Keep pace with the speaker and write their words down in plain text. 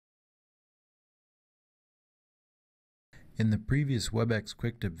In the previous WebEx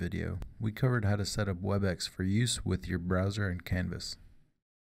quick tip video, we covered how to set up WebEx for use with your browser and Canvas.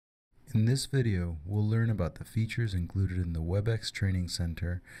 In this video, we'll learn about the features included in the WebEx Training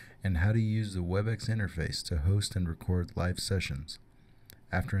Center and how to use the WebEx interface to host and record live sessions.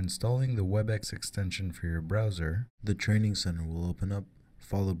 After installing the WebEx extension for your browser, the Training Center will open up,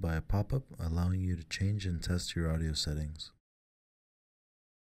 followed by a pop-up allowing you to change and test your audio settings.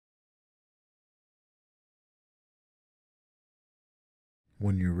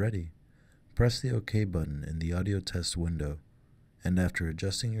 When you're ready, press the OK button in the audio test window, and after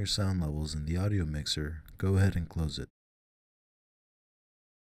adjusting your sound levels in the audio mixer, go ahead and close it.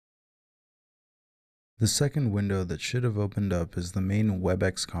 The second window that should have opened up is the main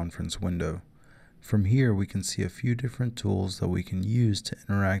WebEx conference window. From here, we can see a few different tools that we can use to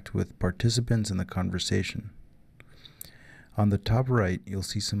interact with participants in the conversation. On the top right, you'll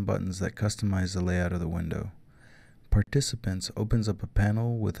see some buttons that customize the layout of the window. Participants opens up a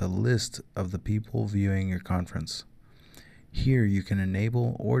panel with a list of the people viewing your conference. Here you can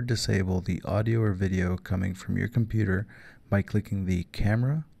enable or disable the audio or video coming from your computer by clicking the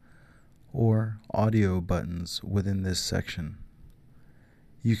camera or audio buttons within this section.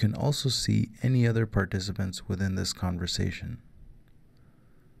 You can also see any other participants within this conversation.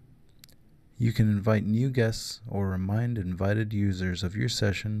 You can invite new guests or remind invited users of your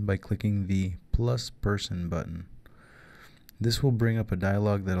session by clicking the +person button. This will bring up a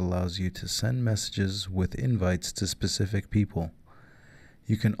dialog that allows you to send messages with invites to specific people.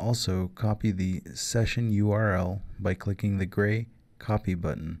 You can also copy the session URL by clicking the gray copy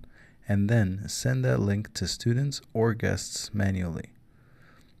button and then send that link to students or guests manually.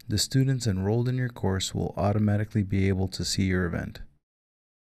 The students enrolled in your course will automatically be able to see your event.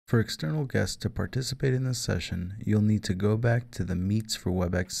 For external guests to participate in this session, you'll need to go back to the Meets for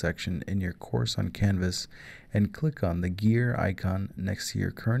WebEx section in your course on Canvas and click on the gear icon next to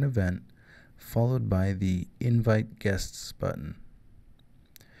your current event, followed by the Invite Guests button.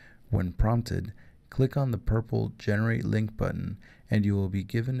 When prompted, click on the purple Generate Link button and you will be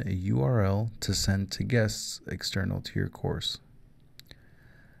given a URL to send to guests external to your course.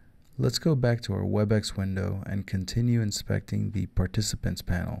 Let's go back to our WebEx window and continue inspecting the Participants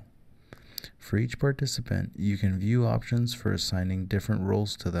panel. For each participant, you can view options for assigning different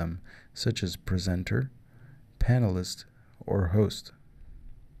roles to them, such as presenter, panelist, or host.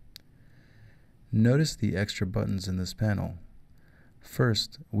 Notice the extra buttons in this panel.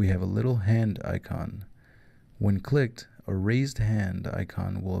 First, we have a little hand icon. When clicked, a raised hand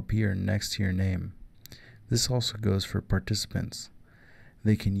icon will appear next to your name. This also goes for participants.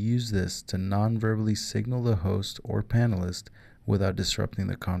 They can use this to non-verbally signal the host or panelist without disrupting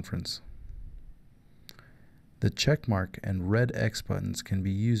the conference. The checkmark and red X buttons can be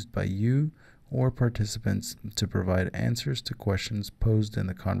used by you or participants to provide answers to questions posed in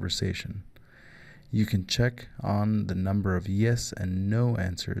the conversation. You can check on the number of yes and no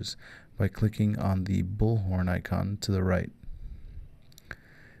answers by clicking on the bullhorn icon to the right.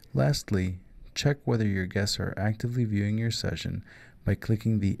 Lastly, check whether your guests are actively viewing your session by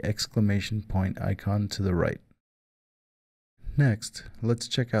clicking the exclamation point icon to the right. Next, let's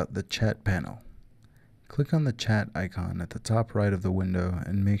check out the chat panel. Click on the chat icon at the top right of the window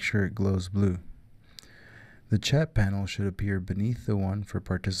and make sure it glows blue. The chat panel should appear beneath the one for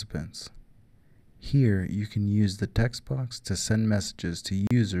participants. Here, you can use the text box to send messages to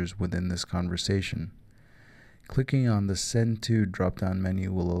users within this conversation. Clicking on the Send To drop-down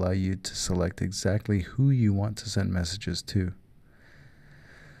menu will allow you to select exactly who you want to send messages to.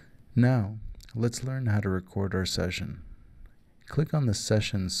 Now, let's learn how to record our session. Click on the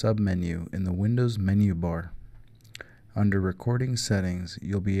Session submenu in the Windows menu bar. Under Recording Settings,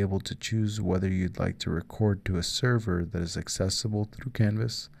 you'll be able to choose whether you'd like to record to a server that is accessible through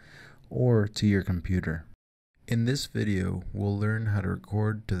Canvas or to your computer. In this video, we'll learn how to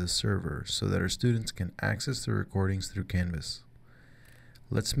record to the server so that our students can access the recordings through Canvas.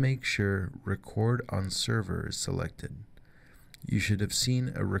 Let's make sure Record on Server is selected. You should have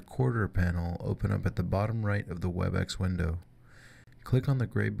seen a recorder panel open up at the bottom right of the WebEx window. Click on the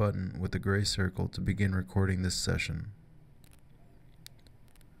gray button with the gray circle to begin recording this session.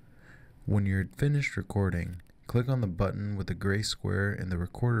 When you're finished recording, click on the button with the gray square in the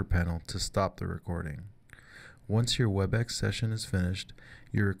recorder panel to stop the recording. Once your WebEx session is finished,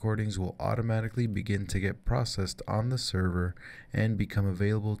 your recordings will automatically begin to get processed on the server and become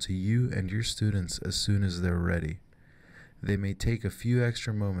available to you and your students as soon as they're ready. They may take a few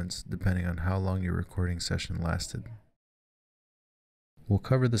extra moments depending on how long your recording session lasted. We'll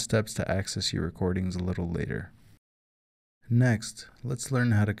cover the steps to access your recordings a little later. Next, let's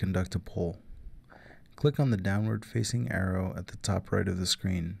learn how to conduct a poll. Click on the downward facing arrow at the top right of the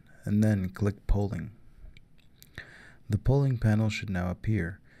screen, and then click Polling. The polling panel should now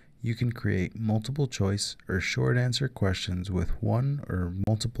appear. You can create multiple choice or short answer questions with one or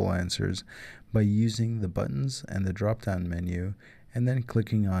multiple answers by using the buttons and the drop-down menu and then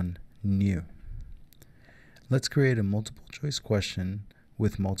clicking on New. Let's create a multiple choice question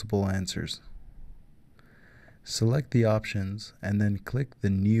with multiple answers. Select the options and then click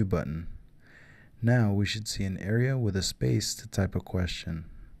the New button. Now we should see an area with a space to type a question.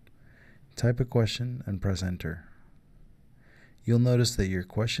 Type a question and press Enter. You'll notice that your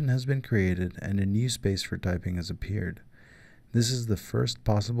question has been created and a new space for typing has appeared. This is the first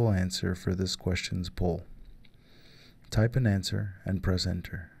possible answer for this question's poll. Type an answer and press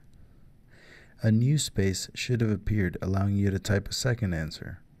Enter. A new space should have appeared, allowing you to type a second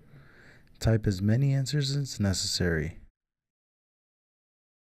answer. Type as many answers as necessary.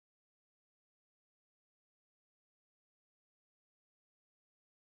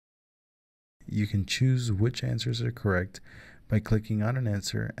 You can choose which answers are correct by clicking on an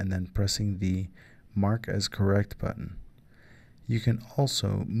answer and then pressing the Mark as Correct button. You can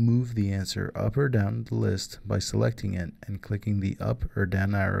also move the answer up or down the list by selecting it and clicking the up or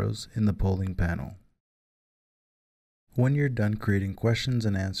down arrows in the polling panel. When you're done creating questions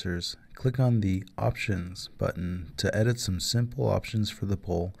and answers, click on the Options button to edit some simple options for the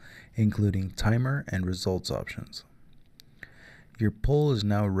poll, including timer and results options. Your poll is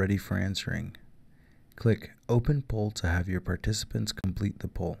now ready for answering. Click Open Poll to have your participants complete the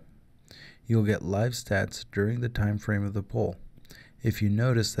poll. You'll get live stats during the time frame of the poll. If you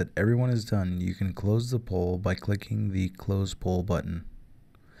notice that everyone is done, you can close the poll by clicking the Close Poll button.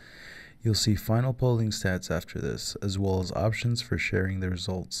 You'll see final polling stats after this, as well as options for sharing the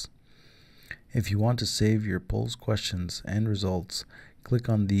results. If you want to save your poll's questions and results, click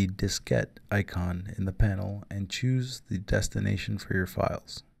on the diskette icon in the panel and choose the destination for your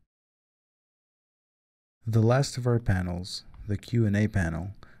files. The last of our panels, the Q&A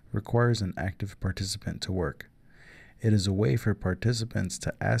panel, requires an active participant to work. It is a way for participants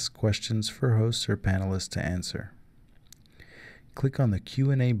to ask questions for hosts or panelists to answer. Click on the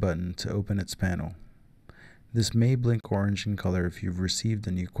Q&A button to open its panel. This may blink orange in color if you've received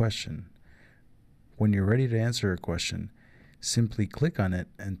a new question. When you're ready to answer a question, simply click on it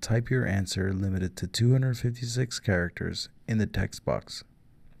and type your answer limited to 256 characters in the text box.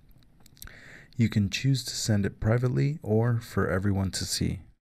 You can choose to send it privately or for everyone to see.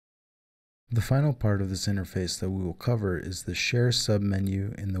 The final part of this interface that we will cover is the Share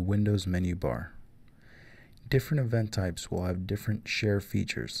submenu in the Windows menu bar. Different event types will have different share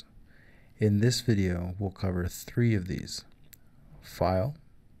features. In this video, we'll cover 3 of these: File,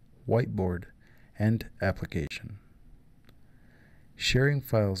 Whiteboard, and Application. Sharing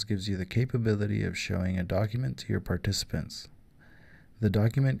files gives you the capability of showing a document to your participants. The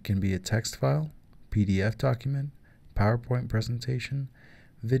document can be a text file, PDF document, PowerPoint presentation,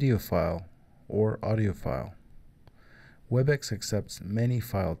 video file, or audio file. WebEx accepts many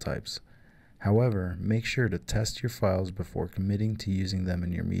file types. However, make sure to test your files before committing to using them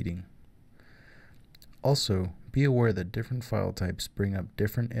in your meeting. Also, be aware that different file types bring up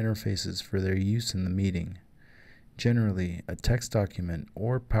different interfaces for their use in the meeting. Generally, a text document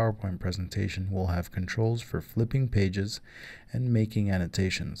or PowerPoint presentation will have controls for flipping pages and making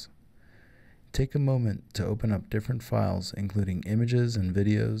annotations. Take a moment to open up different files, including images and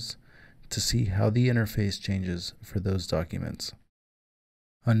videos, to see how the interface changes for those documents.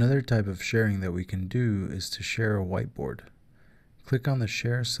 Another type of sharing that we can do is to share a whiteboard. Click on the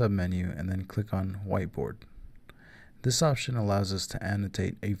Share submenu and then click on Whiteboard. This option allows us to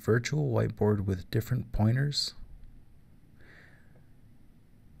annotate a virtual whiteboard with different pointers,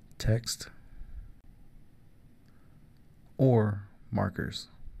 text, or markers.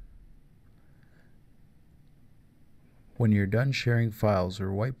 When you're done sharing files or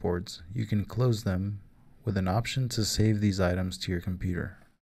whiteboards, you can close them with an option to save these items to your computer.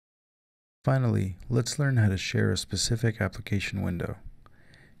 Finally, let's learn how to share a specific application window.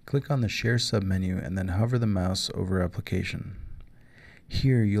 Click on the Share submenu and then hover the mouse over Application.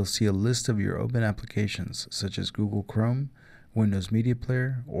 Here you'll see a list of your open applications such as Google Chrome, Windows Media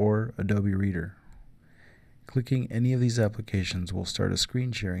Player, or Adobe Reader. Clicking any of these applications will start a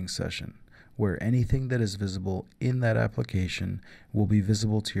screen sharing session, where anything that is visible in that application will be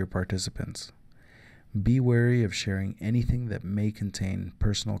visible to your participants. Be wary of sharing anything that may contain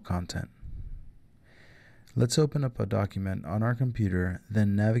personal content. Let's open up a document on our computer,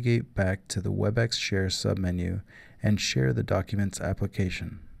 then navigate back to the WebEx Share submenu and share the document's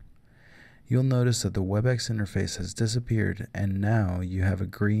application. you'll notice that the WebEx interface has disappeared, and now you have a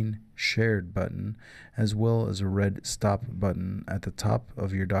green Shared button as well as a red Stop button at the top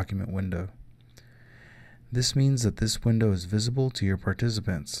of your document window. This means that this window is visible to your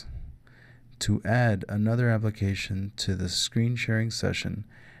participants. To add another application to the screen sharing session,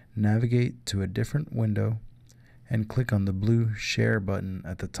 navigate to a different window and click on the blue Share button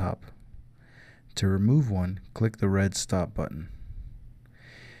at the top. To remove one, click the red Stop button.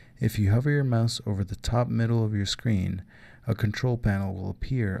 If you hover your mouse over the top middle of your screen, a control panel will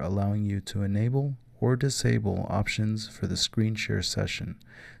appear allowing you to enable or disable options for the screen share session,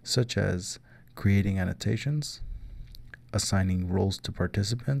 such as creating annotations, assigning roles to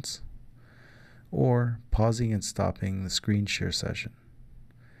participants, or pausing and stopping the screen share session.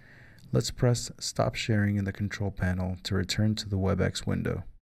 Let's press Stop Sharing in the control panel to return to the WebEx window.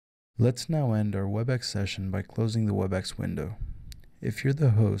 Let's now end our WebEx session by closing the WebEx window. If you're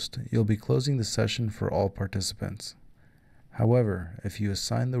the host, you'll be closing the session for all participants. However, if you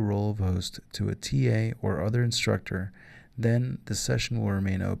assign the role of host to a TA or other instructor, then the session will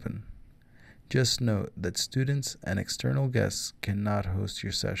remain open. Just note that students and external guests cannot host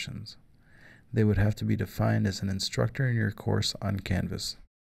your sessions. They would have to be defined as an instructor in your course on Canvas.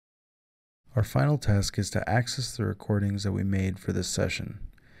 Our final task is to access the recordings that we made for this session.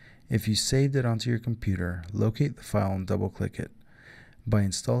 If you saved it onto your computer, locate the file and double-click it. By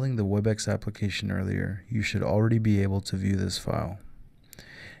installing the WebEx application earlier, you should already be able to view this file.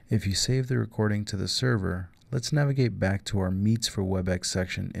 If you save the recording to the server, let's navigate back to our Meets for WebEx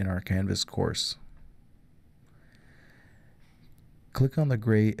section in our Canvas course. Click on the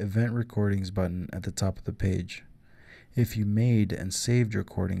gray Event Recordings button at the top of the page. If you made and saved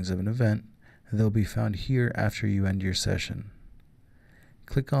recordings of an event, they'll be found here after you end your session.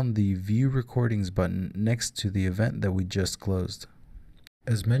 Click on the View Recordings button next to the event that we just closed.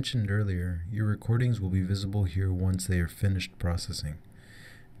 As mentioned earlier, your recordings will be visible here once they are finished processing.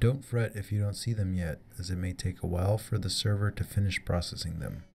 Don't fret if you don't see them yet, as it may take a while for the server to finish processing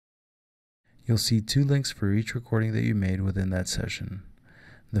them. You'll see 2 links for each recording that you made within that session.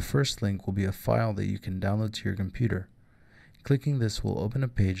 The first link will be a file that you can download to your computer. Clicking this will open a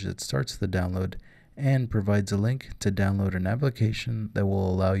page that starts the download and provides a link to download an application that will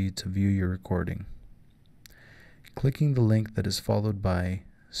allow you to view your recording. Clicking the link that is followed by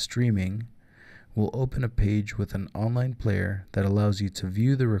Streaming will open a page with an online player that allows you to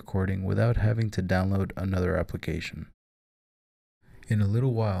view the recording without having to download another application. In a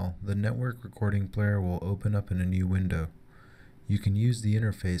little while, the network recording player will open up in a new window. You can use the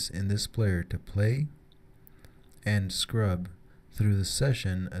interface in this player to play and scrub through the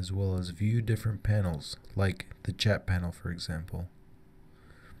session as well as view different panels, like the chat panel for example.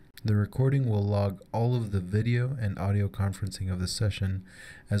 The recording will log all of the video and audio conferencing of the session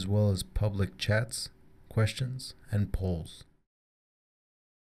as well as public chats, questions, and polls.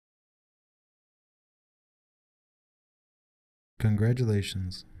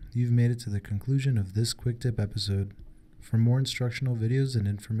 Congratulations! You've made it to the conclusion of this quick tip episode. For more instructional videos and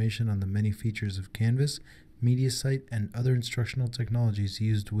information on the many features of Canvas, MediaSite, and other instructional technologies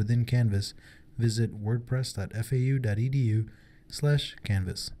used within Canvas, visit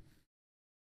wordpress.fau.edu/canvas.